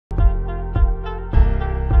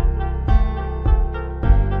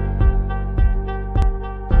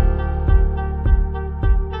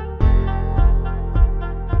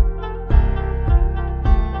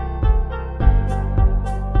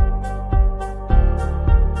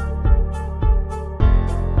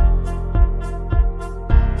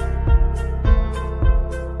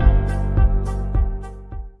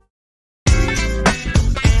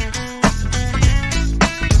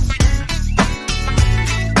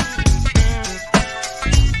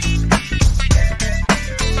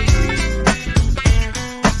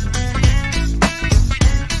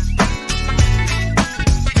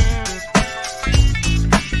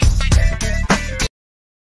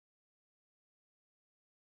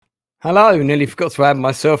Hello, nearly forgot to add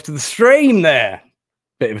myself to the stream there.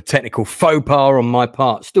 Bit of a technical faux pas on my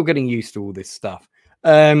part. Still getting used to all this stuff.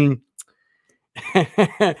 It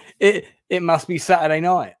must be Saturday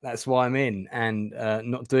night. That's why I'm in and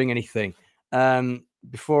not doing anything.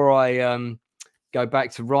 Before I go back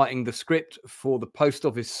to writing the script for the Post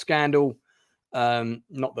Office Scandal,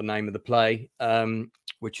 not the name of the play,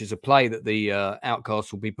 which is a play that the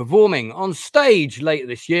Outcasts will be performing on stage later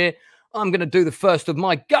this year. I'm going to do the first of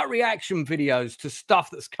my gut reaction videos to stuff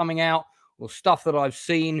that's coming out, or stuff that I've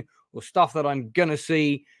seen, or stuff that I'm going to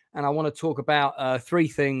see. And I want to talk about three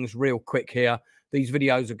things real quick here. These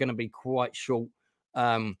videos are going to be quite short.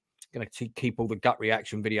 Going to keep all the gut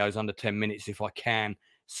reaction videos under 10 minutes if I can.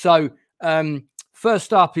 So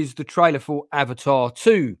first up is the trailer for Avatar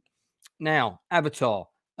 2. Now, Avatar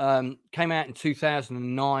came out in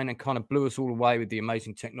 2009 and kind of blew us all away with the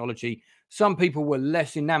amazing technology. Some people were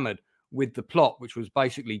less enamored with the plot, which was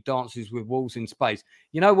basically dances with wolves in space.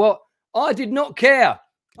 You know what? I did not care.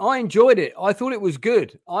 I enjoyed it. I thought it was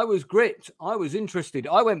good. I was gripped. I was interested.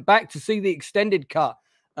 I went back to see the extended cut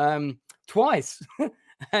twice.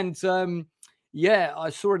 And yeah, I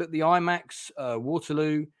saw it at the IMAX,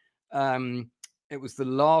 Waterloo. It was the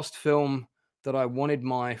last film that I wanted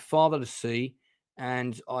my father to see.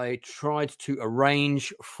 And I tried to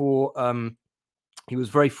arrange for, he was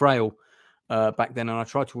very frail back then, and I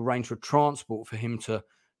tried to arrange for transport for him to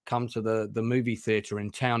come to the movie theater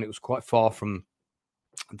in town. It was quite far from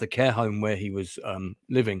the care home where he was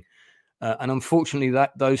living, and unfortunately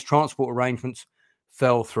those transport arrangements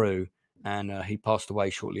fell through, and he passed away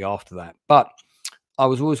shortly after that. But I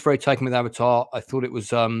was always very taken with Avatar. I thought it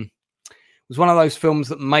was one of those films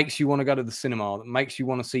that makes you want to go to the cinema, that makes you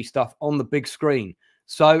want to see stuff on the big screen.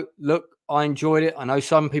 So look, I enjoyed it. I know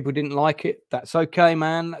some people didn't like it. That's okay,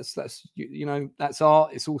 man. That's you know, that's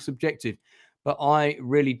art. It's all subjective. But I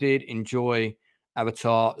really did enjoy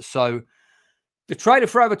Avatar. So the trailer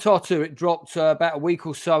for Avatar 2, it dropped about a week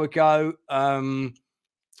or so ago.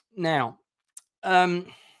 Now,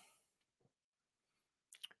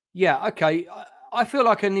 yeah, okay. I feel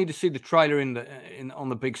like I need to see the trailer on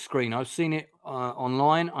the big screen. I've seen it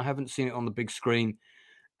online. I haven't seen it on the big screen,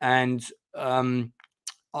 and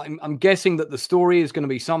I'm guessing that the story is going to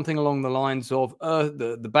be something along the lines of Earth.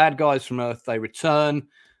 The bad guys from Earth, they return,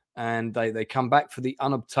 and they come back for the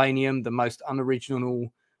unobtainium, the most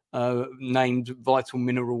unoriginal named vital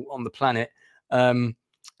mineral on the planet, and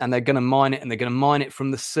they're going to mine it, and they're going to mine it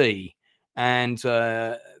from the sea, and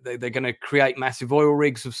they're going to create massive oil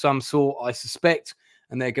rigs of some sort, I suspect,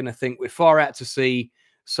 and they're going to think we're far out to sea,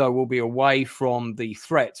 so we'll be away from the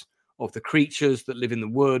threat of the creatures that live in the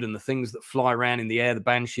wood and the things that fly around in the air, the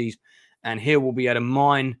banshees, and here we'll be able to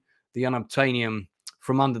mine the unobtainium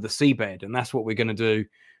from under the seabed, and that's what we're going to do.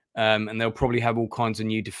 And they'll probably have all kinds of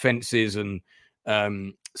new defenses and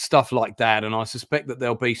stuff like that, and I suspect that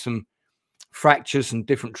there'll be some fractures and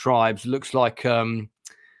different tribes. Looks like there's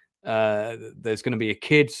going to be a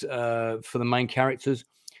kid for the main characters.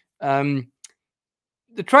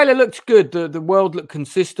 The trailer looked good. The world looked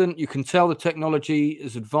consistent. You can tell the technology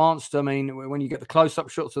is advanced. I mean, when you get the close-up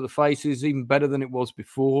shots of the faces, even better than it was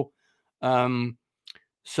before. So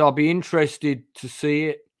I'll be interested to see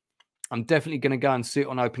it. I'm definitely going to go and see it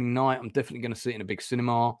on opening night. I'm definitely going to see it in a big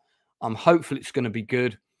cinema. I'm hopeful it's going to be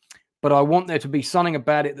good. But I want there to be something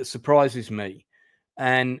about it that surprises me.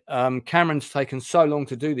 And Cameron's taken so long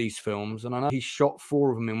to do these films, and I know he's shot 4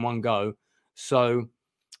 of them in one go. So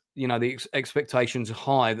you know, the expectations are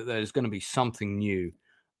high that there's going to be something new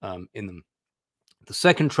in them. The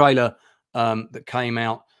second trailer that came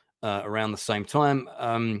out around the same time,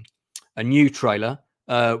 a new trailer,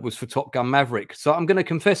 was for Top Gun Maverick. So I'm going to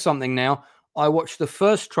confess something now. I watched the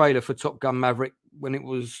first trailer for Top Gun Maverick when it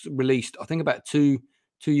was released, I think about two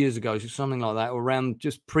years ago, something like that, or around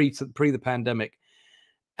just pre the pandemic.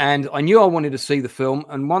 And I knew I wanted to see the film.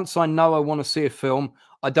 And once I know I want to see a film,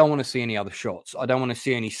 I don't want to see any other shots. I don't want to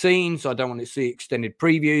see any scenes. I don't want to see extended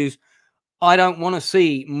previews. I don't want to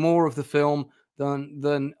see more of the film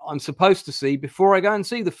than I'm supposed to see before I go and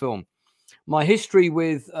see the film. My history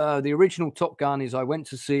with the original Top Gun is I went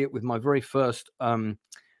to see it with my very first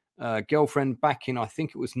girlfriend back in, I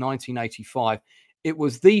think it was 1985. It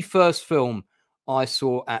was the first film I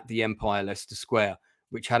saw at the Empire, Leicester Square,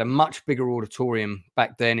 which had a much bigger auditorium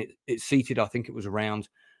back then. It seated, I think it was around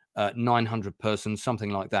 900 persons, something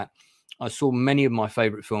like that. I saw many of my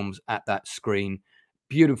favorite films at that screen.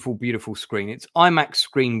 Beautiful, beautiful screen. It's IMAX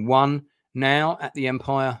screen 1 now at the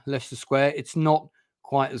Empire, Leicester Square. It's not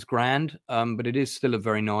quite as grand, but it is still a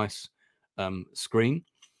very nice screen.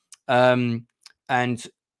 And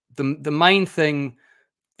the main thing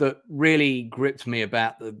that really gripped me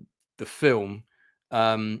about the the film,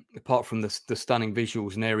 apart from the stunning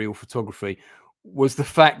visuals and aerial photography, was the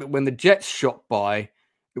fact that when the jets shot by,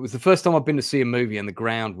 it was the first time I've been to see a movie and the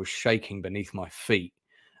ground was shaking beneath my feet.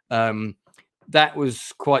 That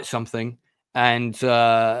was quite something. And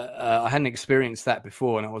I hadn't experienced that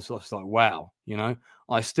before. And I was just like, wow, you know,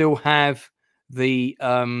 I still have the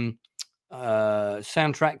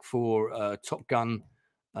soundtrack for Top Gun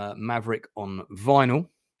Maverick on vinyl.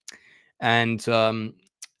 And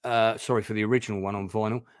sorry, for the original one on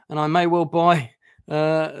vinyl. And I may well buy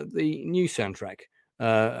the new soundtrack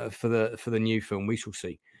for the new film. We shall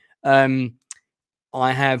see.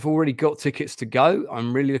 I have already got tickets to go.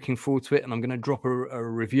 I'm really looking forward to it, and I'm going to drop a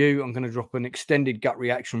review. I'm going to drop an extended gut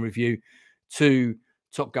reaction review to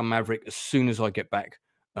Top Gun Maverick as soon as I get back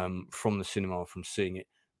from the cinema from seeing it.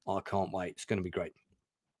 I can't wait. It's going to be great.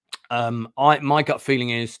 My gut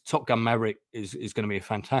feeling is Top Gun Maverick is going to be a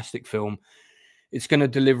fantastic film. It's going to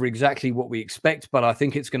deliver exactly what we expect, but I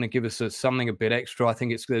think it's going to give us something a bit extra. I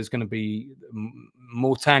think there's going to be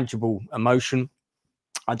more tangible emotion.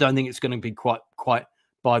 I don't think it's going to be quite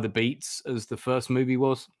by the beats as the first movie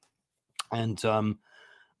was. And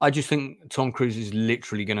I just think Tom Cruise is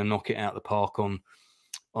literally going to knock it out of the park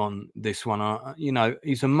on this one. You know,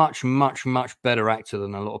 he's a much better actor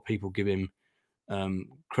than a lot of people give him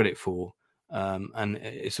credit for. And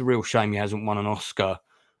it's a real shame he hasn't won an Oscar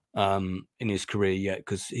in his career yet,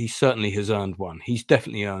 because he certainly has earned one. He's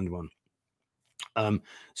definitely earned one.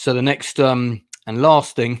 So the next and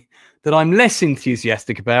last thing that I'm less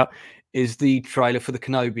enthusiastic about is the trailer for the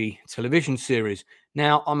Kenobi television series.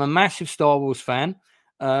 Now, I'm a massive Star Wars fan.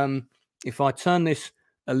 If I turn this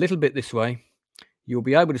a little bit this way, you'll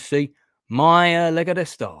be able to see my Lego Death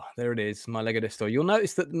Star. There it is, my Lego Death Star. You'll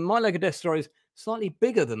notice that my Lego Death Star is slightly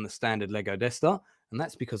bigger than the standard Lego Death Star, and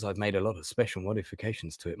that's because I've made a lot of special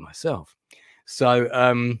modifications to it myself. So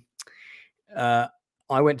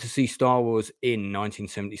I went to see Star Wars in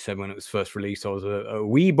 1977 when it was first released. I was a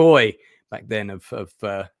wee boy back then of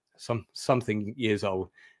something years old.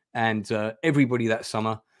 And everybody that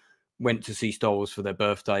summer went to see Star Wars for their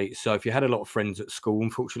birthday. So if you had a lot of friends at school,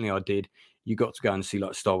 unfortunately I did, you got to go and see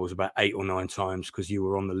like Star Wars about 8 or 9 times because you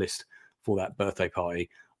were on the list for that birthday party.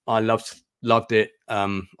 I loved it.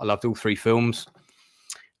 I loved all 3 films.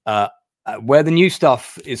 Where the new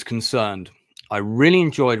stuff is concerned, I really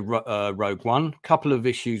enjoyed Rogue One. A couple of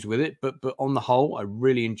issues with it, but on the whole, I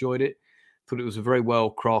really enjoyed it. Thought it was a very well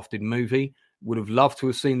crafted movie. Would have loved to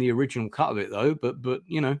have seen the original cut of it though, but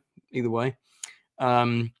you know, either way.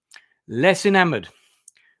 Less enamored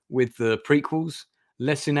with the prequels,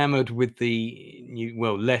 less enamored with the new,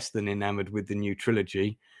 well, less than enamored with the new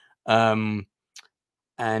trilogy. And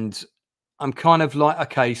I'm kind of like,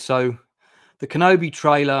 okay, so the Kenobi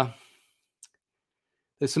trailer,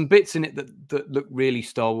 there's some bits in it that look really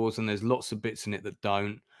Star Wars, and there's lots of bits in it that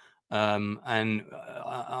don't. And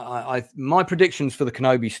my predictions for the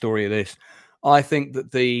Kenobi story are this. I think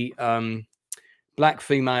that the black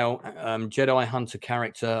female Jedi Hunter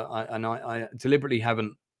character, I deliberately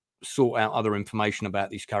haven't sought out other information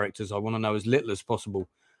about these characters. I want to know as little as possible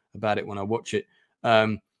about it when I watch it.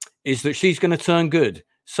 Is that she's going to turn good.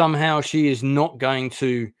 Somehow she is not going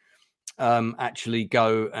to actually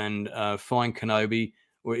go and find Kenobi.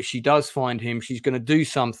 Or if she does find him, she's going to do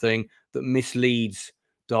something that misleads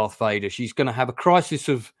Darth Vader. She's going to have a crisis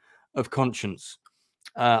of conscience.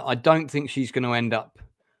 I don't think she's going to end up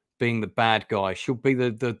being the bad guy. She'll be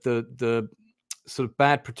the sort of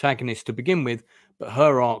bad protagonist to begin with, but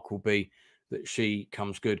her arc will be that she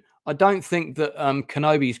comes good. I don't think that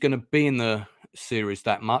Kenobi is going to be in the series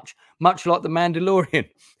that much like the Mandalorian.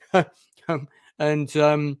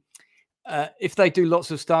 And if they do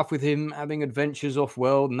lots of stuff with him having adventures off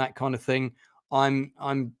world and that kind of thing, I'm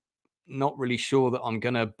not really sure that I'm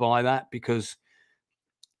going to buy that, because,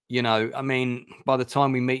 you know, I mean, by the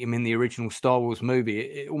time we meet him in the original Star Wars movie,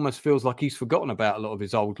 it almost feels like he's forgotten about a lot of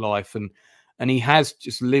his old life, and he has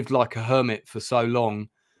just lived like a hermit for so long.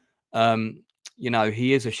 You know,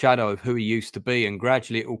 he is a shadow of who he used to be, and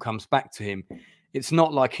gradually it all comes back to him. It's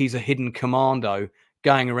not like he's a hidden commando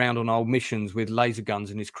going around on old missions with laser guns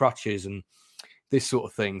in his crutches and this sort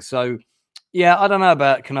of thing. So, yeah, I don't know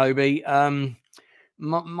about Kenobi.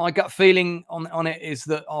 My gut feeling on it is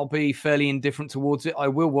that I'll be fairly indifferent towards it. I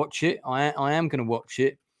will watch it. I am going to watch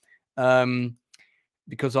it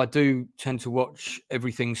because I do tend to watch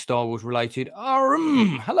everything Star Wars related.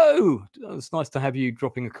 Hello. It's nice to have you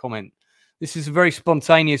dropping a comment. This is a very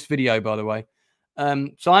spontaneous video, by the way.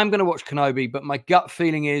 So I am going to watch Kenobi, but my gut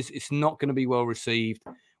feeling is it's not going to be well received,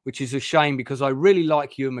 which is a shame because I really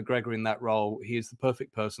like Ewan McGregor in that role. He is the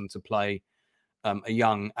perfect person to play a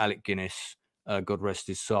young Alec Guinness, God rest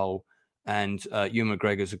his soul. and Ewan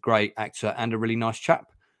McGregor's a great actor and a really nice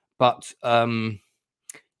chap. But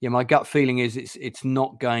yeah, my gut feeling is it's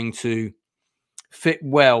not going to fit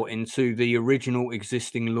well into the original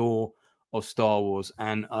existing lore of Star Wars,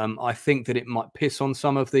 and I think that it might piss on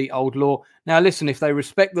some of the old lore. Now, listen, if they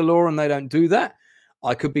respect the lore and they don't do that,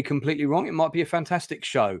 I could be completely wrong. It might be a fantastic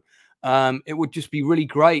show. It would just be really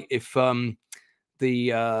great if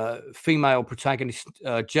the female protagonist,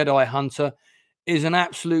 Jedi Hunter, is an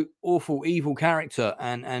absolute awful evil character,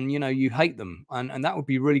 and you know, you hate them, and that would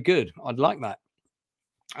be really good. I'd like that.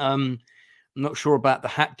 I'm not sure about the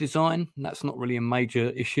hat design. That's not really a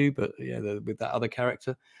major issue, but yeah, with that other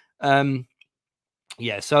character.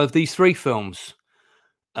 Yeah, so of these three films,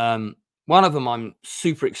 one of them I'm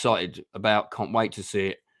super excited about, can't wait to see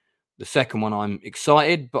it. The second one I'm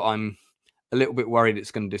excited, but I'm a little bit worried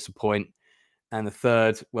it's going to disappoint. And the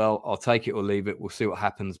third, well, I'll take it or leave it. We'll see what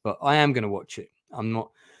happens, but I am going to watch it. I'm not.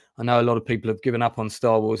 I know a lot of people have given up on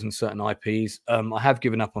Star Wars and certain IPs. I have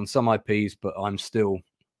given up on some IPs, but I'm still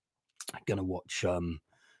going to watch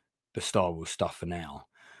the Star Wars stuff for now.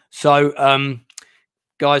 So,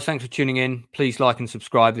 guys, thanks for tuning in. Please like and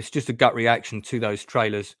subscribe. It's just a gut reaction to those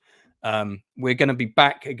trailers. We're going to be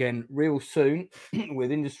back again real soon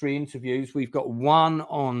with industry interviews. We've got one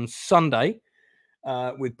on Sunday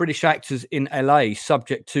with British actors in LA,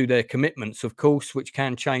 subject to their commitments, of course, which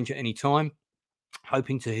can change at any time.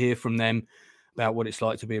 Hoping to hear from them about what it's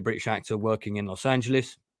like to be a British actor working in Los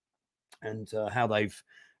Angeles, and how they've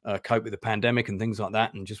coped with the pandemic and things like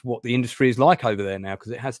that, and just what the industry is like over there now,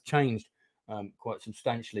 because it has changed quite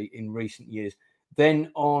substantially in recent years.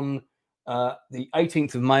 Then on the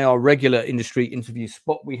 18th of May, our regular industry interview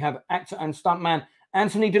spot, we have actor and stuntman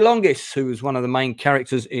Anthony DeLongis, who was one of the main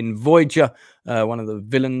characters in Voyager, one of the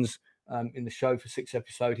villains in the show for 6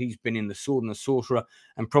 episodes. He's been in The Sword and the Sorcerer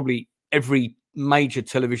and probably every major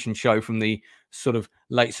television show from the sort of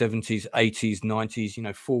late 70s, 80s, 90s, you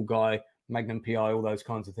know, Fall Guy, Magnum PI, all those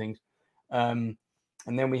kinds of things. And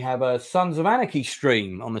then we have a Sons of Anarchy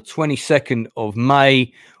stream on the 22nd of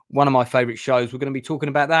May, one of my favorite shows. We're going to be talking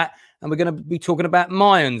about that, and we're going to be talking about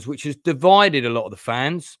Mayans, which has divided a lot of the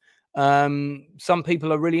fans. Some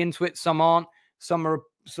people are really into it, some aren't. Some are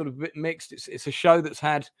sort of a bit mixed. It's a show that's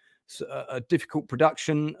had a difficult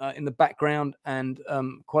production in the background, and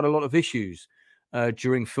quite a lot of issues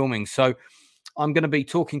during filming. So I'm going to be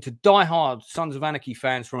talking to diehard Sons of Anarchy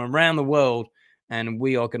fans from around the world, and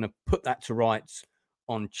we are going to put that to rights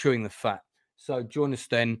on Chewing the Fat. So join us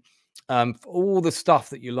then for all the stuff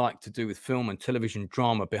that you like to do with film and television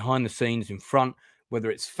drama, behind the scenes, in front,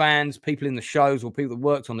 whether it's fans, people in the shows, or people that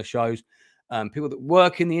worked on the shows, people that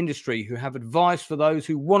work in the industry who have advice for those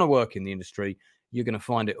who want to work in the industry. You're going to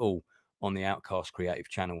find it all on the Outcast Creative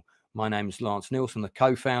channel. My name is Lance Nielsen, the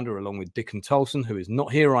co-founder, along with Dick and Tolson, who is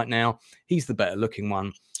not here right now. He's the better looking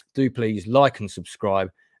one. Do please like and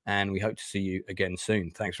subscribe, and we hope to see you again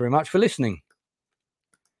soon. Thanks very much for listening.